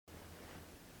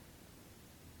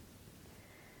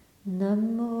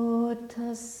Namo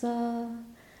tassa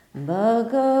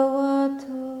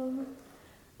bhagavato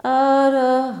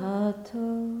arahato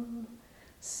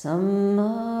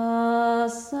samma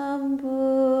sambuddhassa.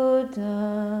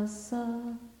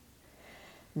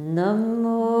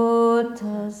 Namo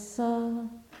tassa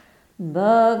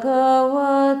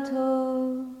bhagavato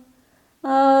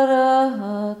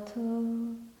arahato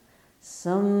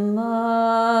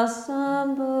samma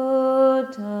sambuddhassa.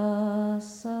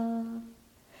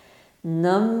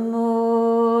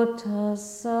 Namo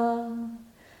tassa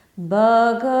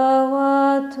bhagavato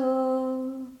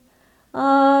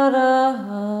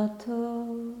arahato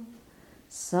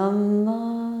samma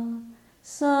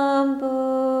sambuddhassa.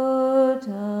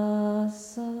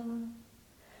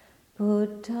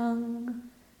 Buddhang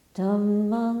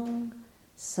dhammang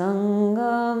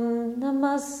sangham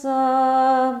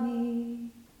namasami.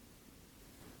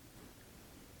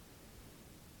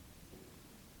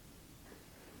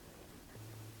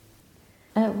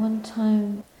 At one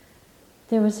time,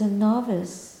 there was a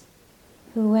novice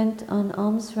who went on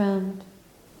alms round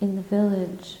in the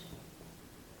village.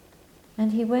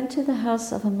 And he went to the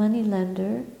house of a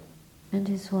moneylender and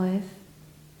his wife.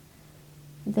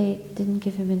 They didn't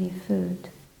give him any food.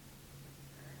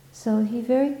 So he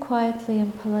very quietly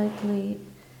and politely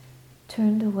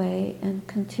turned away and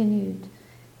continued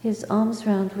his alms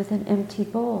round with an empty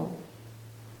bowl.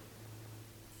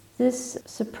 This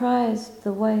surprised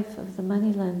the wife of the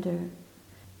moneylender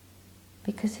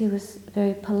because he was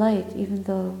very polite, even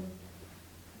though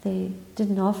they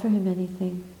didn't offer him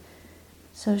anything.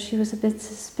 So she was a bit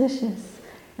suspicious,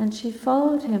 and she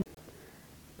followed him.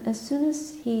 As soon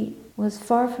as he was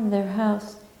far from their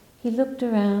house, he looked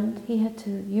around. He had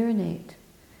to urinate.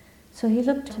 So he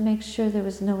looked to make sure there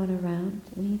was no one around,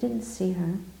 and he didn't see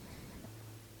her.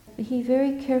 He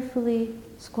very carefully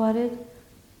squatted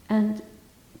and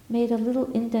made a little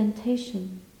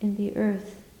indentation in the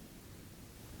earth.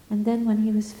 And then when he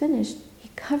was finished, he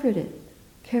covered it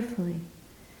carefully.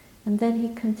 And then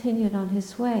he continued on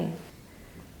his way.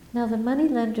 Now the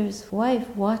moneylender's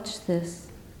wife watched this,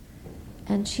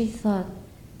 and she thought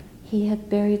he had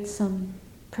buried some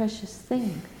precious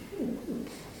thing.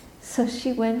 So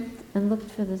she went and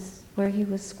looked for this where he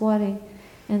was squatting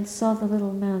and saw the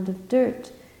little mound of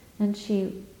dirt, and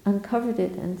she uncovered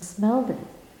it and smelled it.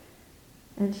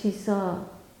 And she saw,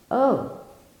 oh,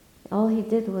 all he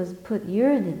did was put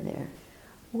urine in there.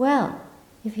 Well,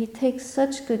 if he takes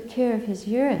such good care of his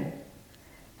urine,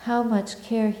 how much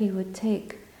care he would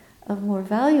take of more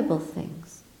valuable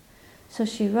things. So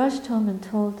she rushed home and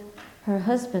told her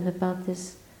husband about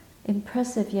this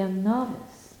impressive young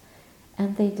novice,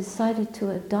 and they decided to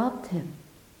adopt him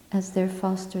as their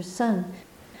foster son.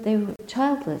 They were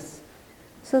childless,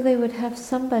 so they would have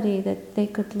somebody that they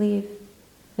could leave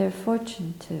their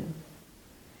fortune to.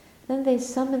 Then they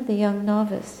summoned the young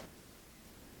novice,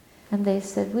 and they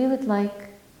said, we would like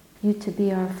you to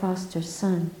be our foster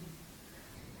son.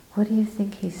 What do you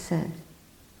think he said?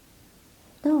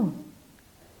 No,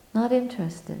 not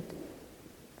interested.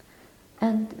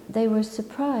 And they were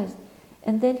surprised.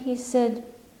 And then he said,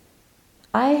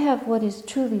 I have what is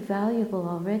truly valuable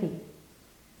already.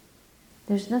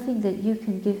 There's nothing that you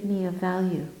can give me of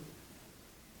value.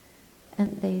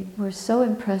 And they were so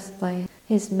impressed by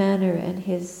his manner and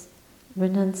his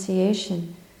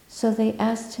renunciation, so they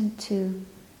asked him to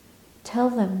tell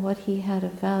them what he had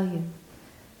of value.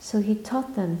 So he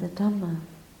taught them the Dhamma.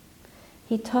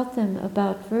 He taught them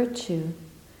about virtue.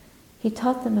 He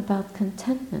taught them about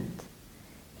contentment.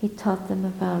 He taught them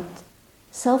about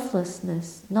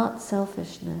selflessness, not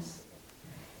selfishness.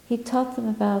 He taught them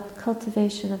about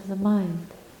cultivation of the mind.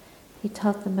 He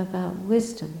taught them about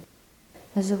wisdom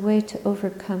as a way to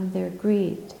overcome their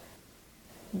greed,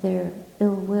 their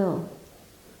ill will,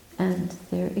 and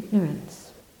their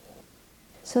ignorance.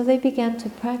 So they began to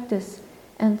practice,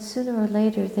 and sooner or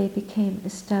later they became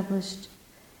established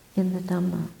in the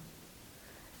Dhamma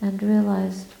and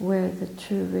realized where the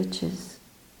true riches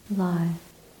lie.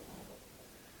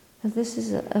 So this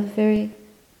is a very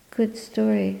good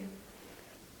story,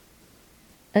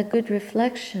 a good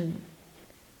reflection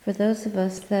for those of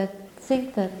us that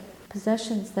think that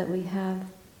possessions that we have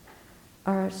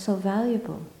are so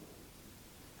valuable.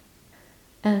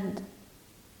 And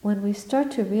when we start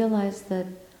to realize that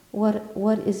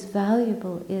what is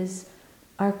valuable is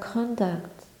our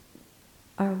conduct,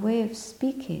 our way of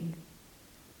speaking,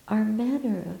 our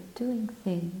manner of doing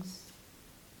things,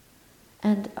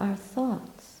 and our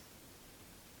thoughts,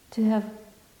 to have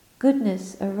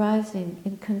goodness arising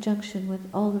in conjunction with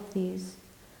all of these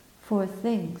four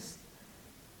things.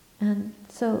 And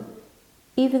so,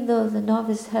 even though the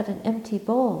novice had an empty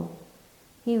bowl,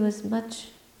 he was much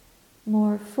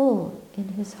more full in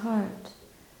his heart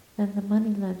than the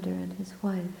moneylender and his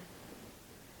wife.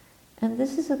 And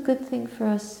this is a good thing for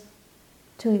us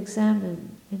to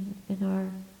examine in our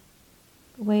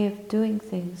way of doing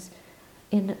things,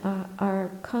 in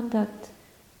our conduct,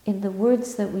 in the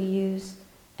words that we use,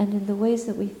 and in the ways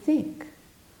that we think.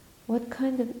 What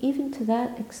kind of, even to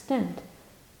that extent,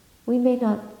 we may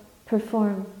not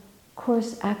perform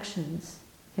coarse actions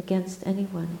against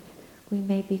anyone. We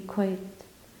may be quite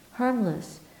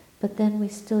harmless, but then we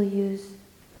still use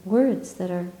words that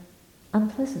are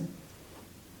unpleasant,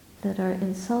 that are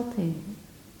insulting,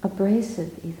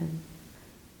 abrasive even.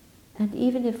 And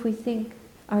even if we think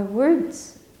our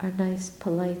words are nice,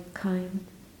 polite, kind,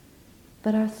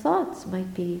 but our thoughts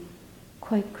might be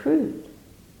quite crude.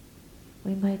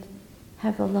 We might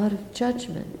have a lot of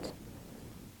judgment.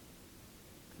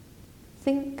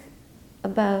 Thinking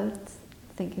about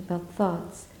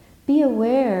thoughts. Be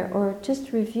aware, or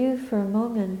just review for a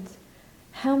moment,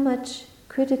 how much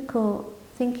critical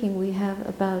thinking we have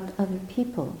about other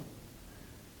people.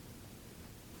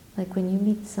 Like when you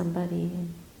meet somebody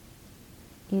and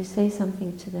you say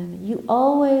something to them, you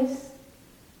always,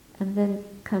 and then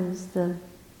comes the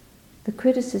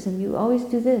criticism, you always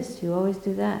do this, you always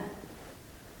do that.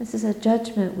 This is a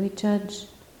judgment, we judge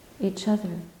each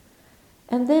other.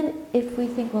 And then if we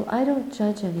think, well, I don't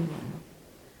judge anyone,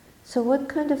 so what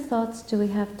kind of thoughts do we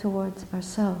have towards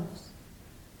ourselves?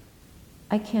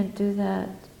 I can't do that.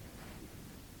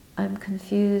 I'm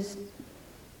confused.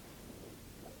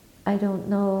 I don't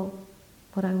know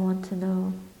what I want to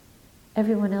know.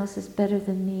 Everyone else is better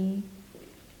than me.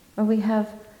 Or we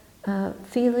have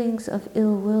feelings of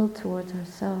ill will towards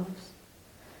ourselves.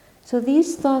 So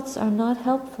these thoughts are not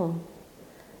helpful.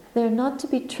 They're not to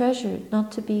be treasured,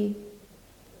 not to be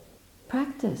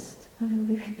practiced. I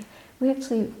mean, we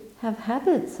actually have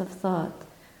habits of thought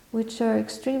which are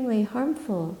extremely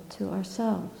harmful to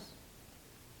ourselves.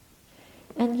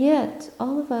 And yet,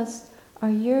 all of us are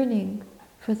yearning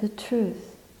for the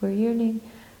truth. We're yearning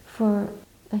for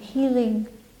a healing,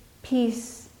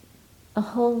 peace, a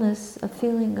wholeness, a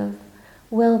feeling of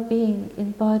well-being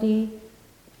in body,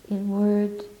 in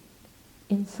word,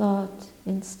 in thought,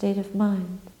 in state of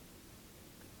mind.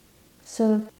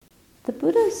 So the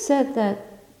Buddha said that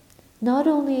not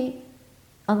only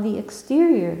on the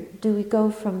exterior do we go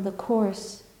from the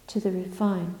coarse to the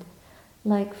refined,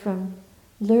 like from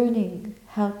learning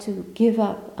how to give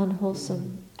up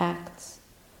unwholesome acts,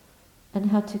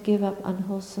 and how to give up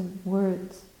unwholesome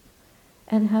words,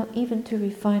 and how even to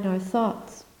refine our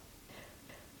thoughts.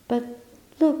 But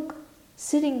look,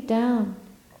 sitting down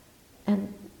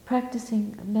and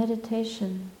practicing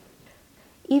meditation,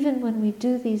 even when we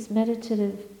do these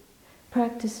meditative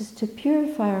practices to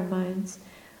purify our minds,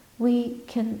 we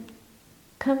can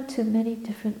come to many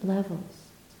different levels.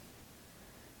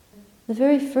 The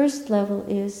very first level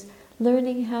is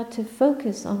learning how to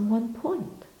focus on one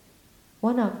point,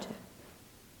 one object.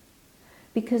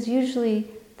 Because usually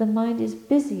the mind is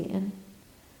busy and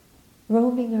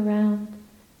roaming around,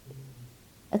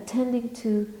 attending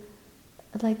to,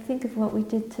 like, think of what we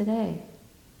did today.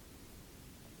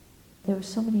 There were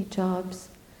so many jobs,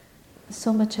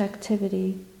 so much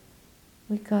activity,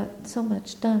 we got so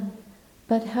much done.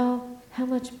 But how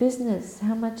much business,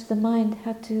 how much the mind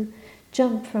had to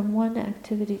jump from one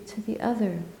activity to the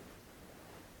other.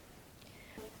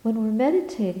 When we're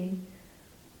meditating,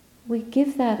 we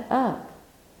give that up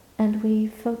and we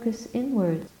focus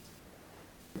inward.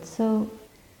 So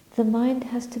the mind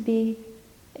has to be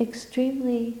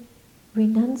extremely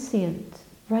renunciant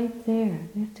right there.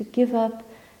 We have to give up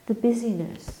the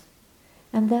busyness,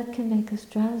 and that can make us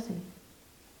drowsy.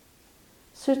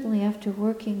 Certainly after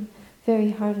working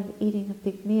very hard and eating a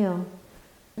big meal,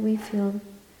 we feel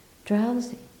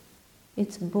drowsy.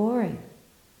 It's boring.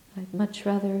 I'd much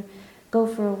rather go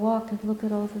for a walk and look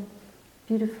at all the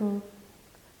beautiful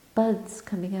buds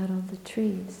coming out on the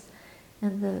trees,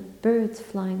 and the birds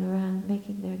flying around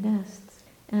making their nests,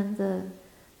 and the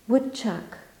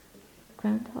woodchuck,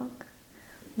 groundhog,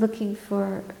 looking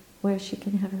for where she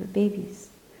can have her babies,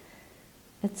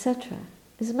 etc.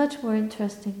 is much more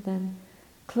interesting than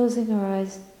closing our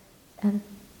eyes and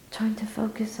trying to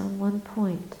focus on one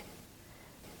point.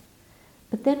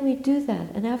 But then we do that,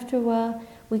 and after a while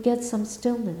we get some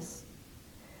stillness.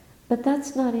 But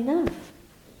that's not enough.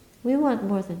 We want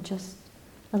more than just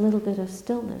a little bit of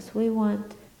stillness. We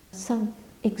want some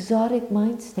exotic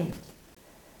mind state,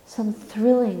 some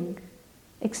thrilling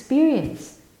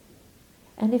experience.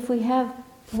 And if we have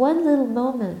one little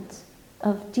moment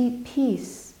of deep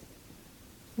peace,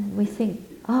 and we think,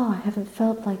 oh, I haven't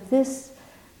felt like this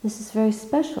is very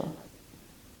special.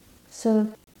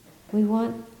 So we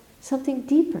want something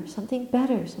deeper, something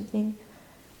better, something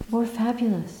more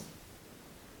fabulous.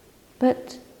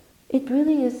 But it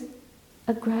really is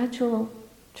a gradual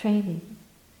training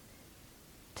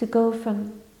to go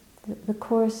from the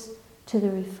coarse to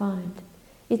the refined.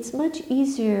 It's much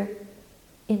easier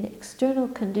in external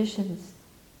conditions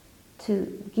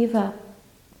to give up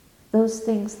those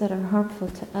things that are harmful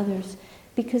to others,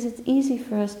 because it's easy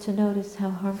for us to notice how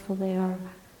harmful they are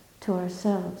to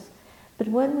ourselves. But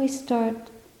when we start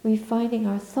refining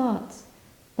our thoughts,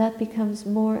 that becomes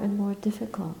more and more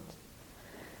difficult.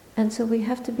 And so we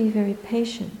have to be very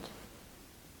patient.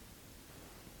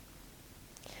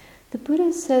 The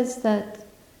Buddha says that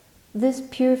this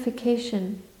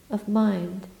purification of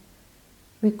mind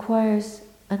requires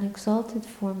an exalted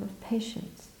form of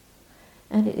patience,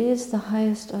 and it is the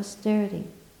highest austerity.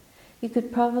 You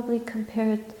could probably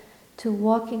compare it to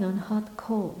walking on hot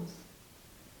coals,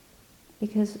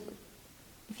 because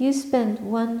if you spend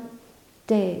one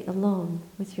day alone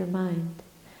with your mind,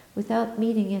 without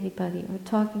meeting anybody or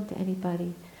talking to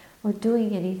anybody or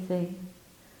doing anything,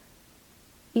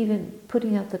 even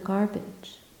putting out the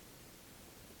garbage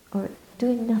or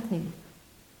doing nothing,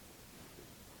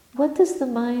 what does the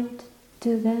mind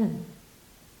do then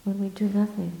when we do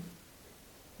nothing?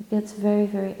 It gets very,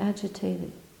 very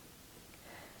agitated.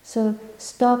 So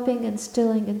stopping and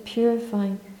stilling and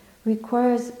purifying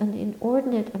requires an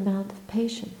inordinate amount of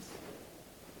patience.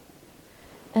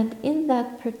 And in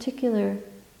that particular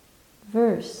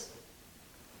verse,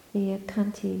 the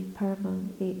Kanti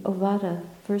Paramon, the Ovada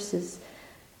verses,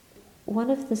 one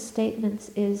of the statements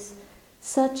is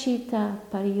Sachita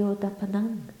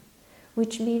Pariyodapanang,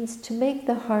 which means to make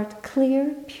the heart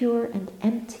clear, pure, and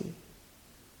empty.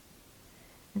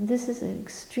 And this is an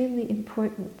extremely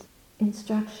important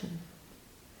instruction.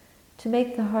 To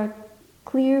make the heart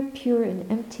clear, pure, and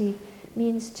empty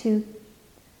means to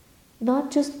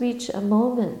not just reach a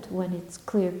moment when it's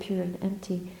clear, pure, and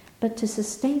empty, but to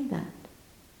sustain that.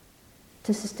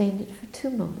 To sustain it for 2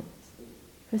 moments,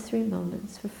 for 3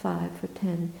 moments, for 5, for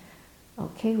 10.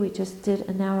 Okay, we just did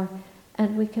an hour,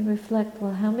 and we can reflect,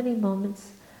 well, how many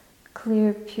moments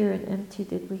clear, pure, and empty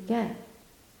did we get?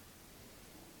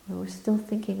 Well, we're still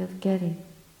thinking of getting.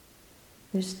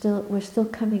 We're still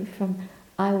coming from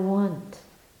I want.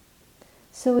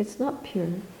 So it's not pure,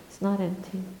 it's not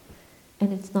empty,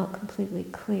 and it's not completely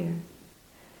clear.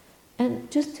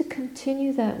 And just to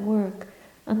continue that work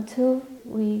until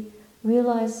we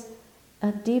realize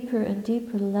a deeper and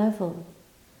deeper level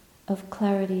of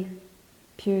clarity,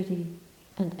 purity,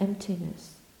 and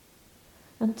emptiness.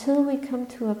 Until we come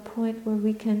to a point where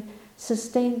we can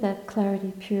sustain that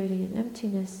clarity, purity, and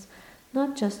emptiness,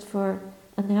 not just for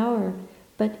an hour,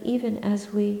 but even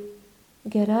as we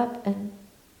get up and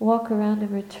walk around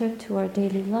and return to our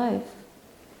daily life.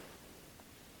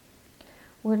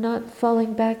 We're not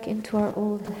falling back into our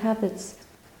old habits.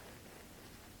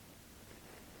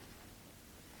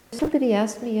 Somebody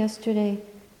asked me yesterday,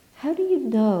 how do you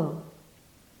know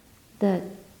that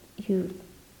you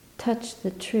touch the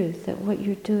truth, that what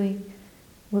you're doing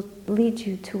will lead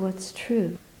you to what's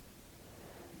true?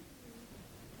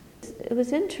 It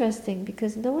was interesting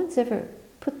because no one's ever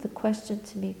put the question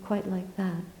to me quite like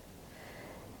that.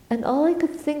 And all I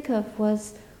could think of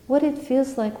was what it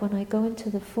feels like when I go into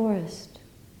the forest.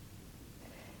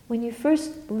 When you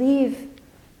first leave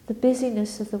the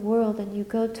busyness of the world and you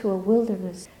go to a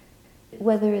wilderness,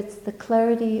 whether it's the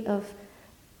clarity of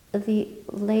the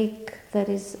lake that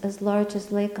is as large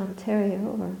as Lake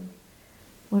Ontario or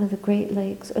one of the Great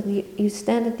Lakes, or you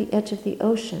stand at the edge of the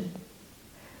ocean,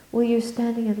 well, you're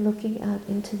standing and looking out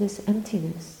into this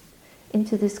emptiness,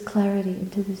 into this clarity,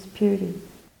 into this purity.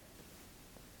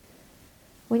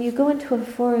 When you go into a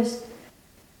forest,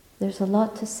 there's a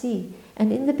lot to see.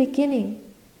 And in the beginning,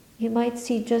 you might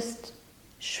see just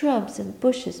shrubs and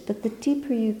bushes, but the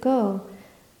deeper you go,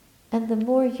 and the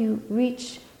more you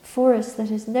reach forest that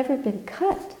has never been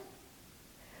cut,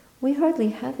 we hardly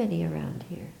have any around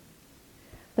here.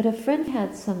 But a friend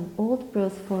had some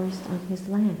old-growth forest on his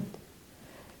land,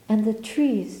 and the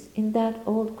trees in that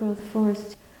old-growth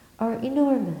forest are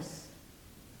enormous.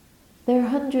 They're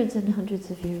hundreds and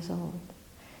hundreds of years old.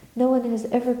 No one has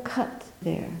ever cut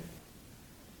there.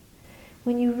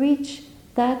 When you reach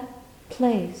that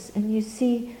place and you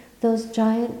see those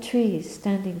giant trees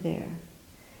standing there,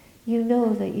 you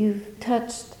know that you've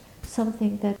touched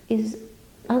something that is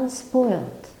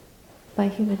unspoiled by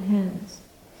human hands.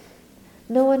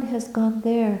 No one has gone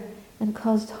there and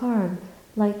caused harm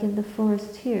like in the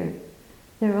forest here.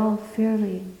 They're all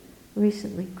fairly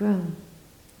recently grown.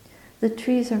 The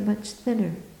trees are much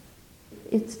thinner.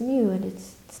 It's new and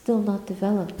it's still not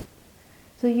developed.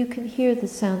 So you can hear the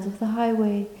sounds of the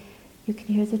highway, You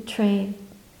can hear the train.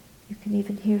 You can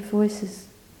even hear voices.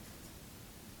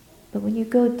 But when you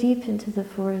go deep into the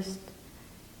forest,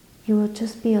 you will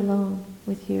just be alone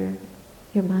with your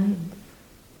mind.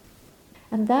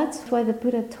 And that's why the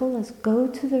Buddha told us, go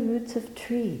to the roots of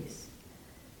trees.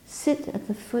 Sit at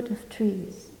the foot of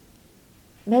trees.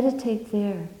 Meditate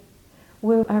there,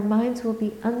 where our minds will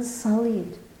be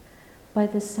unsullied by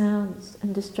the sounds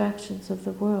and distractions of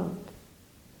the world.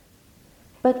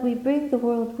 But we bring the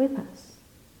world with us.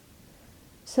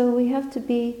 So we have to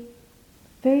be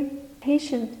very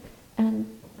patient and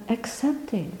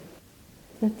accepting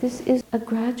that this is a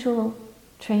gradual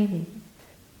training.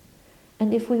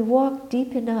 And if we walk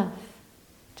deep enough,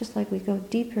 just like we go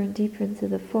deeper and deeper into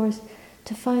the forest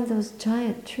to find those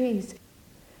giant trees,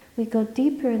 we go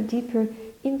deeper and deeper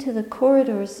into the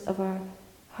corridors of our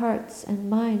hearts and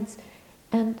minds,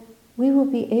 and we will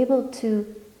be able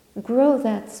to grow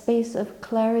that space of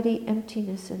clarity,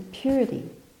 emptiness, and purity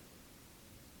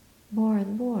more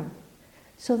and more,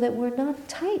 so that we're not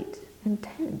tight and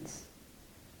tense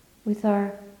with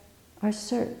our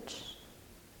search.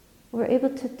 We're able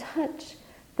to touch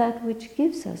that which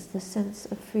gives us the sense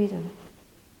of freedom,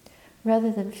 rather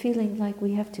than feeling like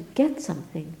we have to get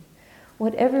something.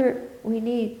 Whatever we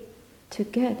need to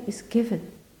get is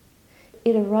given.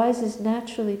 It arises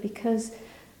naturally because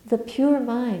the pure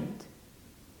mind,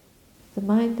 the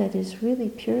mind that is really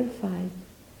purified,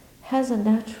 has a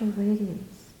natural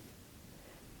radiance.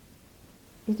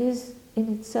 It is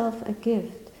in itself a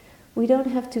gift. We don't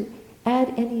have to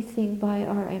add anything by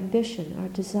our ambition, our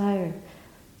desire,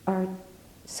 our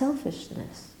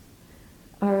selfishness,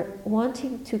 our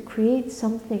wanting to create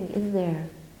something in there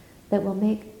that will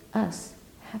make us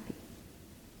happy.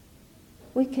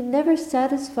 We can never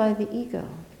satisfy the ego,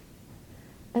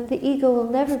 and the ego will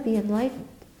never be enlightened.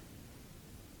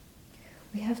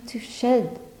 We have to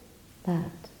shed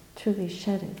that, truly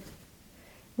shed it.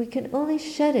 We can only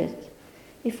shed it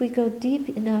if we go deep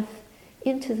enough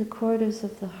into the corridors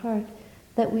of the heart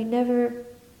that we never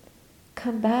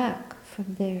come back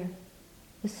from there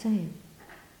the same.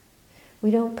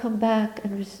 We don't come back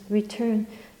and return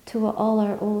to all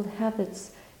our old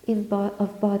habits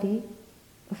of body,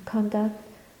 of conduct,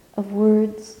 of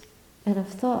words, and of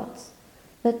thoughts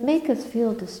that make us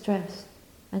feel distressed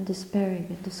and despairing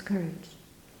and discouraged.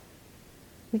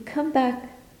 We come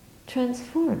back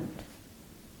transformed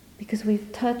because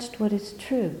we've touched what is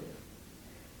true,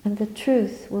 and the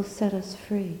truth will set us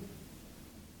free.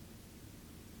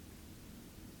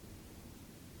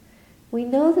 We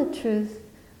know the truth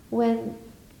when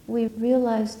we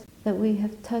realize that we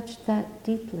have touched that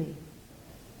deeply.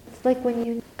 It's like when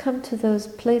you come to those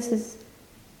places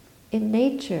in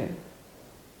nature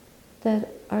that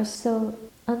are so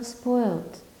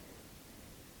unspoiled.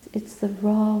 It's the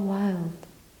raw wild.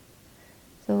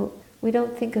 So we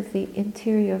don't think of the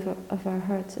interior of our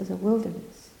hearts as a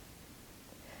wilderness,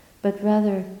 but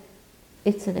rather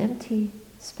it's an empty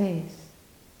space.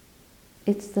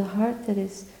 It's the heart that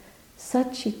is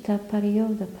Satchita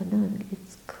Pariyodapanang.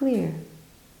 It's clear,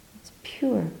 it's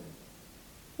pure,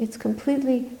 it's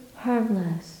completely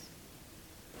harmless.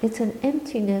 It's an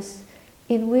emptiness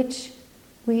in which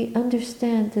we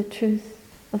understand the truth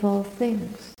of all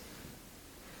things.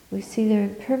 We see their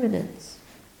impermanence.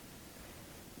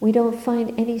 We don't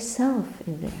find any self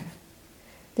in there.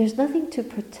 There's nothing to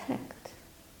protect.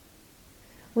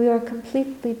 We are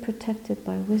completely protected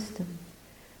by wisdom,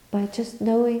 by just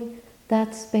knowing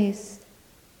that space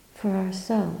for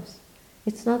ourselves.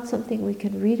 It's not something we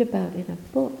can read about in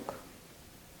a book.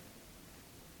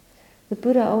 The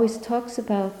Buddha always talks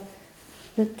about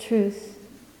the truth,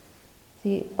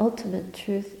 the ultimate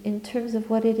truth, in terms of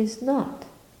what it is not.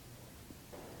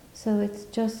 So it's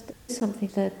just something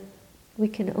that we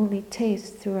can only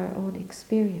taste through our own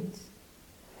experience.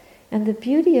 And the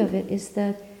beauty of it is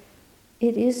that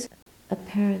it is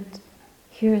apparent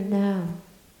here and now,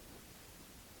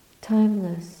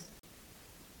 timeless,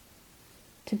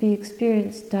 to be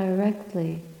experienced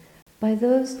directly by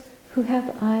those who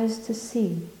have eyes to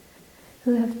see,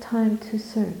 who have time to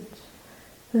search,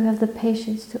 who have the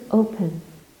patience to open,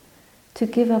 to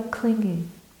give up clinging,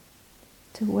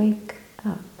 to wake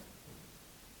up,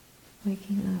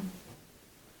 waking up.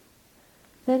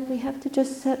 Then we have to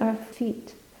just set our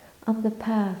feet on the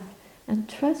path and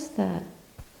trust that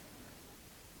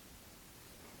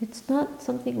it's not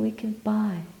something we can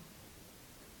buy,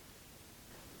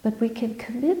 but we can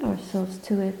commit ourselves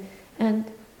to it. And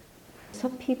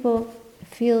some people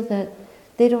feel that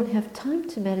they don't have time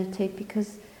to meditate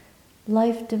because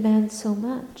life demands so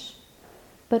much.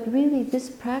 But really, this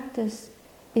practice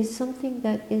is something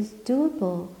that is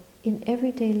doable in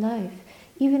everyday life.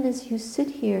 Even as you sit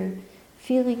here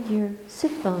feeling your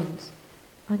sit bones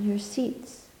on your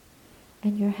seats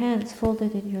and your hands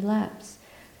folded in your laps.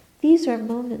 These are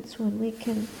moments when we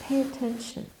can pay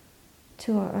attention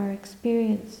to our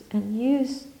experience and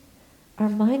use our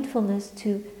mindfulness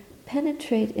to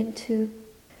penetrate into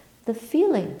the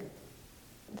feeling,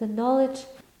 the knowledge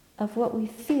of what we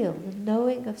feel, the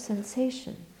knowing of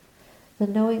sensation, the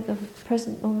knowing of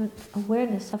present moment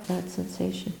awareness of that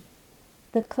sensation,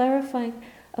 the clarifying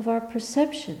of our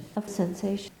perception of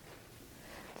sensation,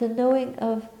 the knowing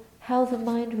of how the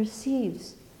mind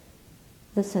receives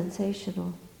the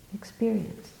sensational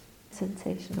experience,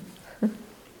 sensational,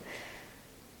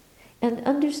 and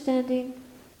understanding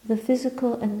the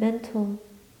physical and mental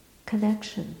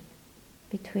connection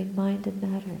between mind and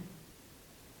matter,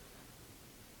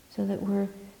 so that we're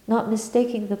not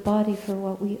mistaking the body for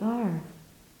what we are,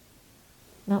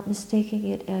 not mistaking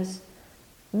it as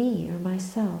me or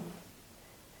myself,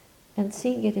 and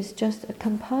seeing it as just a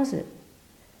composite,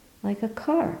 like a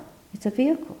car. It's a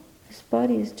vehicle. This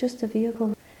body is just a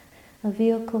vehicle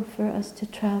for us to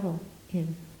travel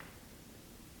in.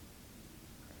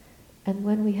 And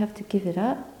when we have to give it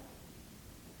up,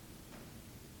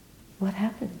 what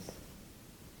happens?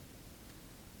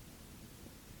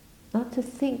 Not to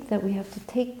think that we have to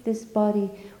take this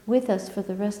body with us for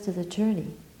the rest of the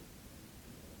journey.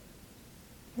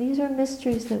 These are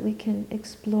mysteries that we can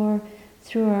explore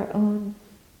through our own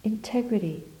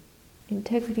integrity.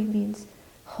 Integrity means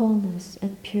wholeness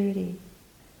and purity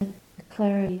and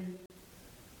clarity.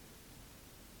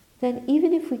 Then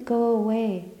even if we go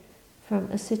away from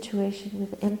a situation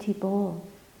with empty bowl,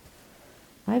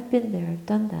 I've been there, I've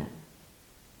done that.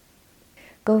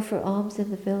 Go for alms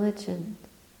in the village and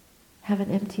have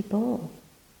an empty bowl.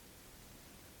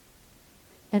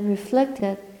 And reflect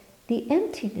that the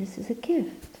emptiness is a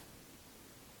gift.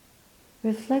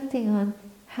 Reflecting on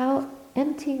how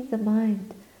emptying the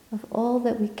mind of all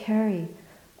that we carry,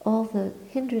 all the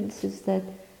hindrances that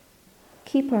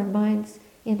keep our minds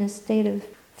in a state of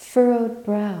furrowed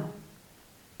brow.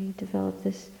 You develop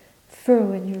this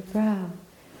furrow in your brow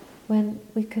when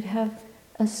we could have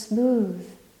a smooth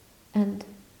and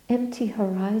empty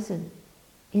horizon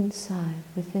inside,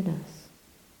 within us.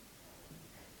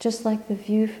 Just like the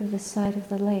view from the side of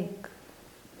the lake,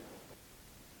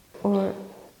 or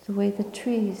the way the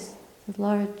trees, the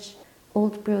large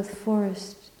old-growth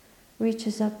forest,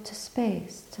 reaches up to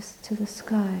space, to the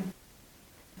sky.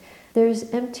 There is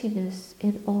emptiness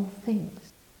in all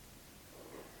things.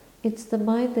 It's the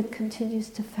mind that continues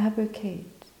to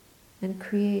fabricate and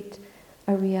create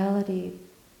a reality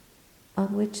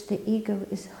on which the ego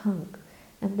is hung.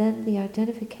 And then the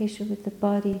identification with the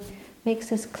body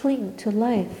makes us cling to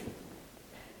life.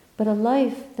 But a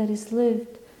life that is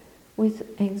lived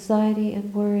with anxiety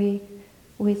and worry,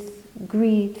 with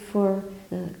greed for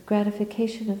the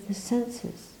gratification of the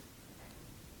senses,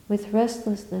 with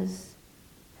restlessness,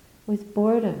 with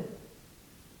boredom,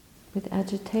 with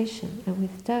agitation and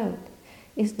with doubt,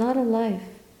 is not a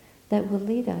life that will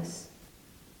lead us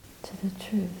to the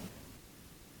truth.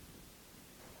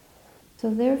 So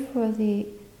therefore the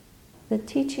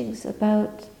teachings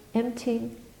about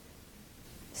emptying,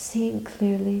 seeing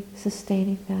clearly,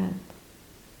 sustaining that,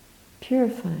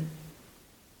 purifying.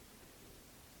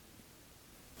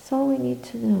 It's all we need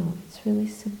to know. It's really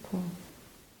simple.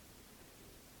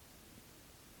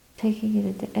 Taking it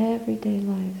into everyday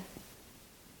life.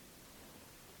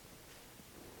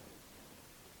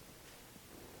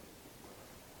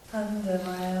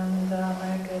 Andamayam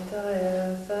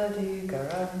Dhammakataya Sadhu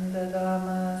Karanda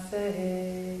Dhamma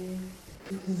Sehe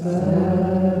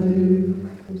Sadhu,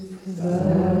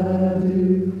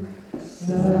 Sadhu,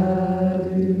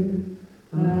 Sadhu,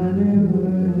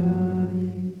 Anumodami.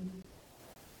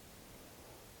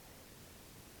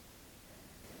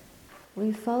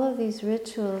 We follow these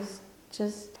rituals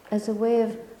just as a way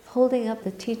of holding up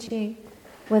the teaching,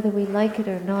 whether we like it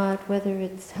or not, whether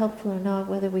it's helpful or not,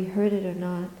 whether we heard it or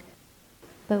not.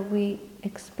 But we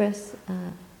express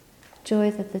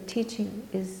joy that the teaching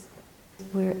is,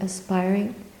 we're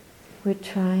aspiring, we're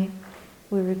trying,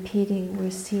 we're repeating,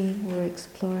 we're seeing, we're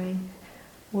exploring,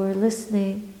 we're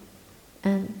listening,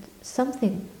 and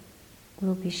something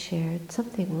will be shared,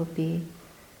 something will be,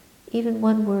 even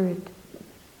one word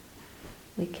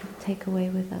we can take away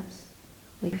with us.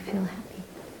 We feel happy.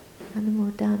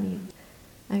 Anumodami.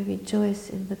 I rejoice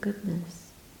in the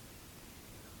goodness.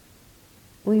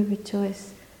 We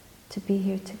rejoice to be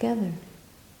here together.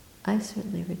 I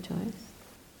certainly rejoice.